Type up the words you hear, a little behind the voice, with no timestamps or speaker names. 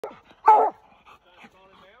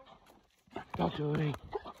Talk to him.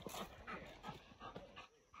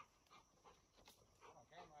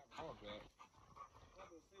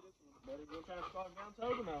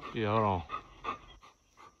 Yeah, hold on.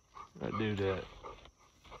 Gotta do that.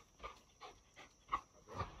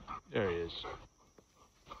 There he is.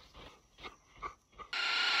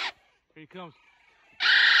 Here he comes.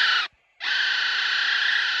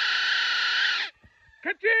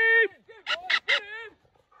 Catch him!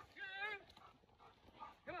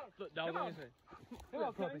 Come on, look, dog. Come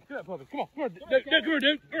on, puppy. Come on, puppy. Come on, come on, dude. Come here,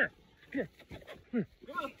 dude. Come here. Come here.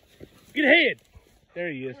 Come on. Get ahead. There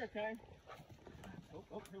he is. Come here, Kane.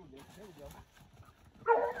 Oh, here we go. Here we go.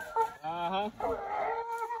 Uh-huh.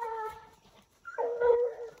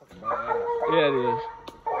 Yeah, it is.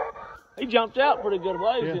 He jumped out pretty good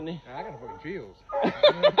ways, didn't he? I got fucking chills.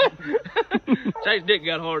 Chase dick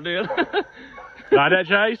got hard, dude. Like that,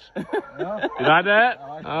 Chase? No. You like that? I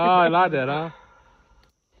like Oh, you like that, huh?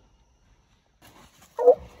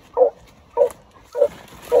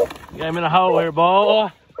 Got him in a hole here,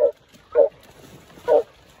 boy.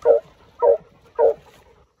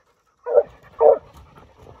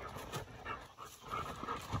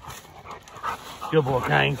 Good boy,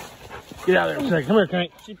 Kane. Get out there in a second. Come here, Kane.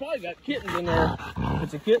 She probably got kittens in there.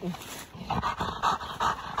 It's a kitten.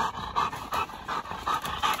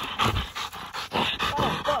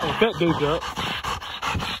 Pet dude's up.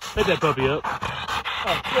 Pet that puppy up.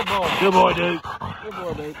 Oh, good boy. Good boy, dude. Good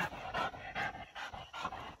boy, dude.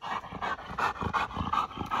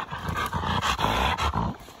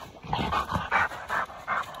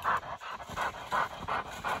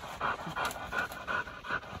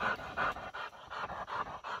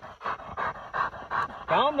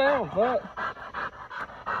 Calm down, fuck.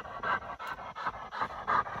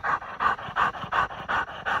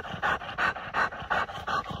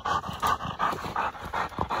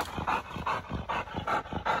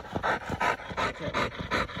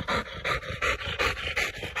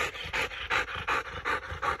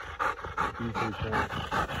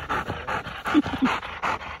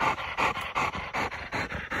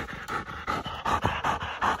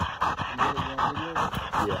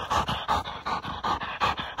 Yeah.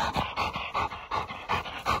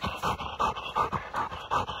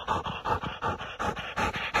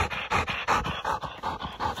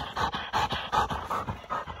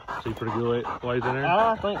 See pretty good ways in there?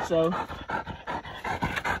 I think so.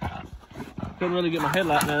 Couldn't really get my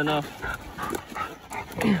headlight there enough.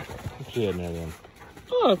 What's in there then?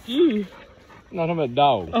 Fuck you. No, I'm talking about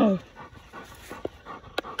dog. Oh.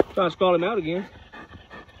 Trying to call him out again.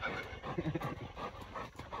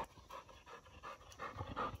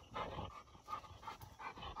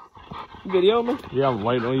 You video me? Yeah, I'm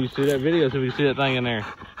waiting on you to see that video so we can see that thing in there.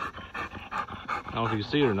 I don't know if you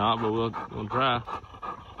can see it or not, but we'll try.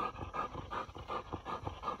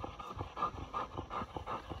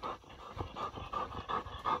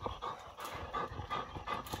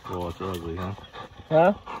 Boy, it's ugly, huh?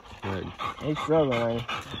 Huh? Good. He's struggling, ain't he?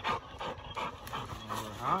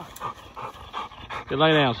 Good,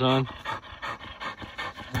 lay down, son.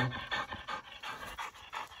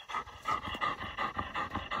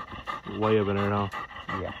 Way up in there, huh?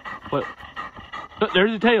 Yeah. What? Look,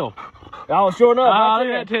 there's the tail. Oh, sure enough. Oh, right look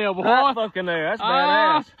there. at that tail, boy. That's fucking there. That's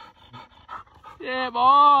Ah. badass. Yeah,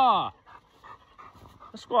 boy.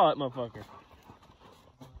 Let's squat that motherfucker.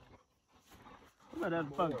 Look at that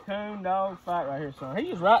fucking coon dog fight right here, son.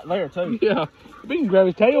 He's right there, too. Yeah. We can grab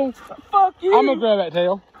his tail. Fuck you. I'm gonna grab that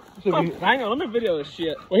tail. Fuck. Hang on, let me video this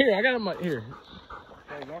shit. Well, here, I got him right here.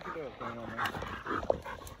 Hey, don't forget that thing on there.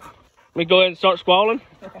 Let me go ahead and start squalling.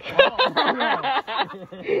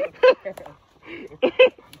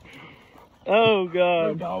 Oh,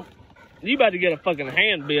 God. You about to get a fucking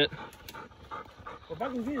hand bit. Well, if I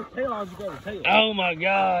can get his tail, I'll just grab his tail. Oh, my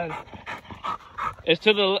God. It's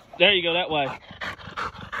to the... There you go, that way.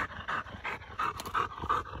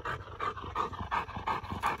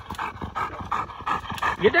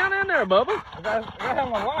 Get down in there, Bubba. I gotta have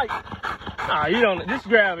my light. Ah, you don't... Just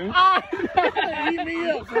grab him. Eat me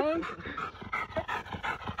up, son.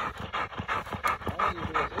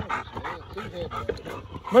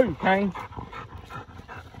 Move, Kane.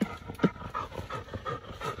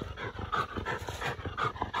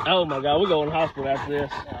 Oh, my God. We're going to the hospital after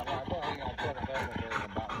this.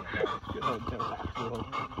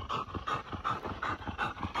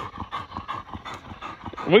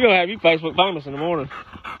 We're going to have you Facebook famous in the morning.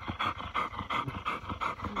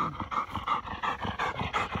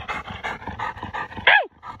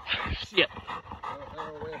 Shit.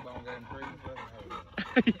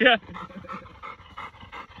 Yeah.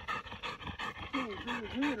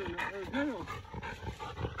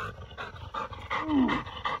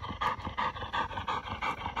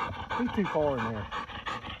 He's too far in there.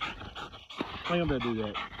 I ain't gonna be able to do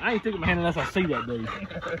that. I ain't sticking my hand unless I see that dude.